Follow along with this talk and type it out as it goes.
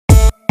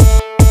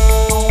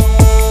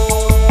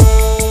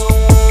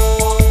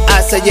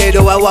yeah,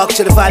 though I walk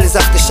through the valleys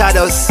of the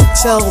shadows.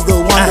 Tell the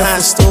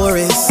wonderful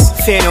stories.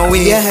 Fear no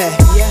weed. Yeah.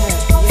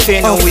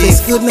 Fear no Of weed.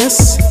 His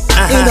goodness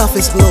and of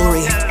His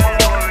glory.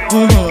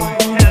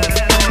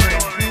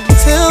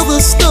 Tell the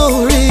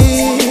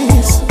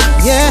stories.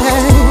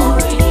 Yeah.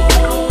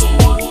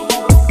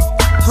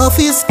 Of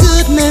His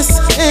goodness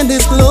and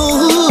His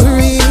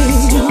glory.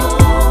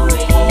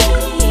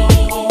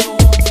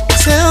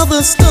 Tell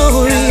the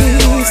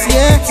stories,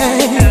 yeah,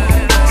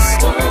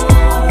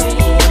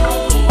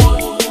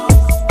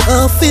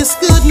 of His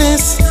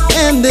goodness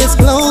and His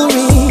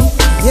glory,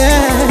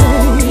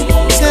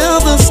 yeah.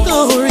 Tell the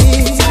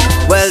stories.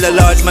 Well, the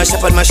Lord's my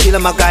shepherd, my shield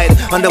and my guide.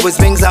 Under His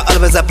wings I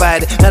always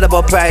abide. Not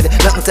about pride,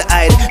 nothing to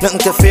hide, nothing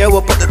to fear,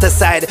 we'll put that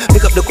aside.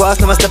 Pick up the cross,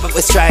 never step up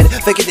with stride.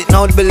 Fake it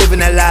now to believe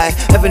in a lie.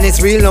 Heaven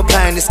is real, no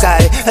pie in the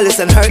sky. Hell is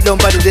unhurt,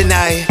 nobody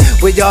deny.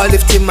 We all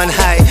lift Him on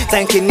high,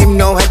 thanking Him,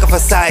 no heck of a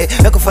sigh.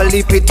 Heck of a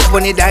leap it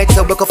when He died,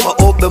 so look for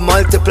hope be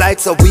multiplied,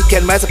 so we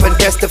can rise up and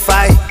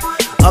testify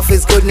of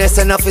His goodness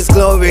and of His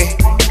glory.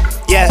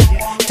 Yeah,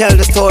 tell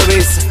the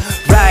stories.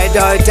 Ride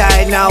or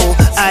die now,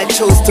 I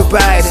chose to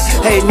ride.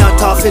 Hey, not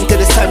off into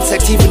the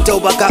sunset, even though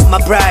I got my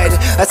bride.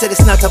 I said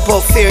it's not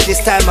about fear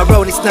this time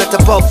around, it's not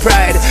about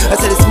pride. I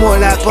said it's more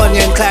like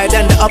Bonnie and Clyde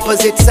on the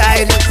opposite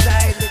side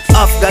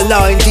of the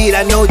law. Indeed,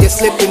 I know you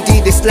slip,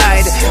 indeed you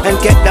slide and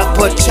get that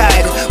butt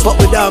chide, but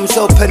with arms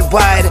open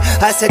wide.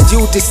 I said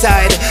you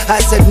decide.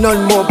 I said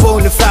none more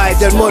bona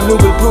fide than more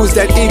noble bruise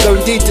that eager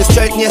indeed to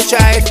straighten your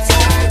stride.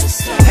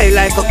 Hey,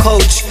 like a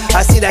coach,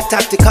 I see that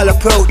tactical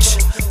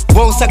approach.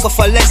 Won't settle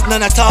for less,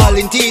 none at all,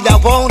 indeed I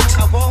won't.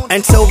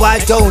 And so I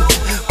don't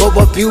go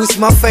abuse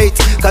my faith,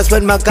 cause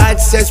when my God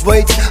says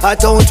wait, I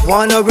don't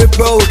wanna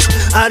reproach.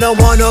 I don't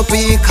wanna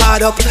be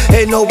caught up,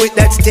 ain't no with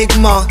that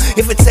stigma.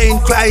 If it's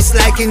ain't Christ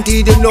like,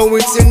 indeed you know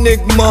it's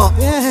enigma.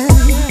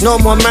 No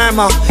more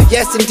murmur,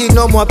 yes indeed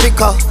no more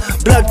bicker.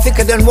 Blood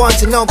thicker than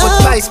water now, but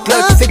Christ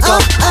blood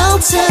thicker. I'll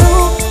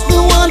tell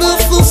the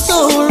wonderful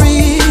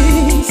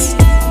stories,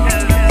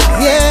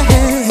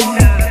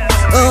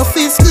 yeah, of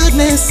His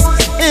goodness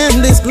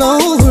and His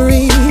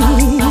glory.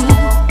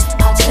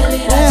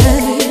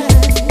 Yeah.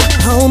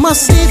 How my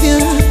Savior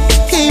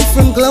came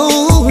from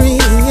glory.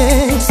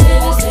 Yeah.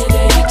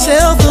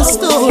 Tell the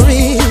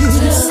stories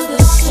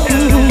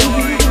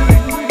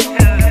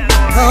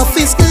of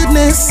His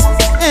goodness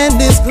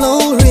and His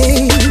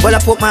glory. Well, I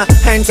put my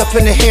hands up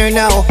in the air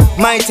now.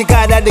 Mighty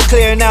God, I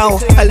declare now.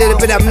 A little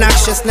bit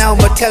obnoxious now,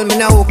 but tell me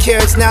now, who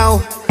cares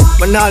now?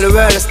 When all the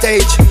world is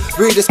stage,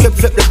 read the script,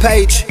 flip the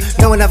page,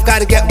 knowing I've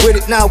gotta get with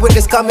it now with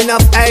this coming of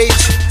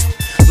age.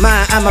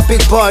 Man, I'm a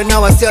big boy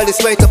now, I feel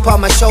this weight upon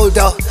my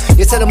shoulder.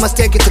 You said I must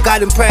take it to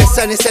God in prayer,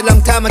 son, it's a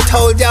long time I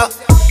told ya.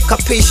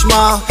 Capiche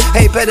ma,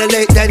 hey, better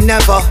late than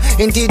never.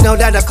 Indeed, now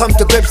that I come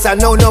to grips, I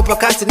know no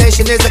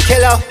procrastination is a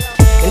killer.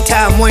 And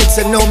time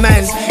waits and no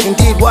man,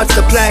 indeed what's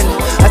the plan?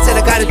 I said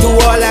I gotta do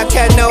all I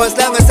can now as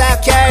long as I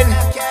can.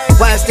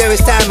 Whilst there is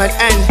time at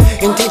end,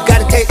 indeed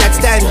gotta take that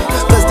stand,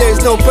 cause there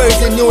is no praise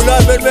in you,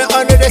 Lord, when we're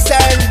under the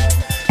sun.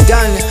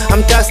 Done,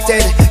 I'm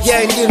dusted,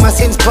 yeah indeed my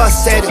sins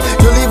busted.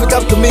 You leave it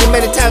up to me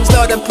many times,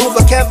 Lord, and prove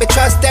I can't be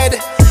trusted.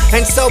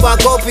 And so I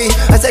go be,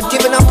 I said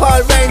giving up all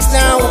reins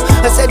now.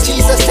 I said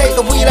Jesus take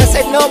the wheel, I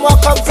said no more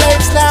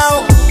complaints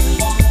now.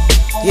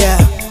 Yeah,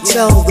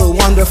 tell the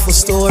wonderful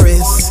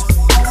stories,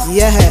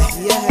 yeah,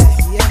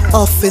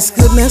 of His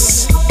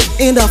goodness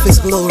and of His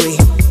glory.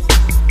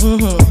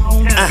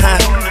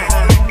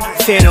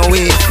 Fear no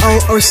weed.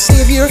 Our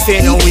Savior,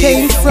 Fear no He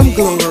came from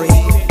glory.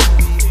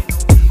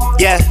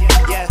 Yeah.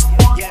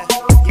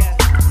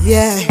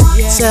 Yeah,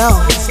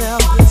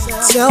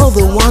 tell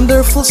the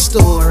wonderful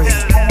story.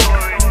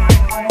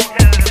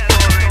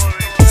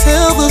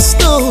 Tell the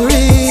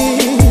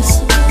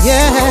stories,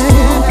 yeah,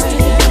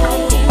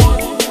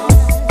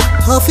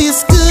 of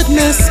His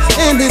goodness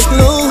and His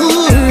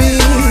glory.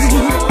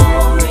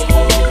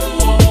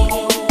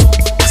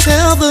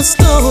 Tell the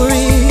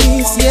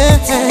stories, yeah,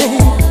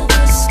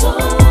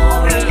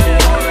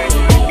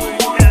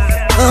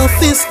 of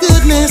His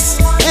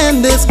goodness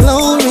and His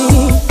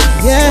glory,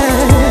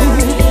 yeah.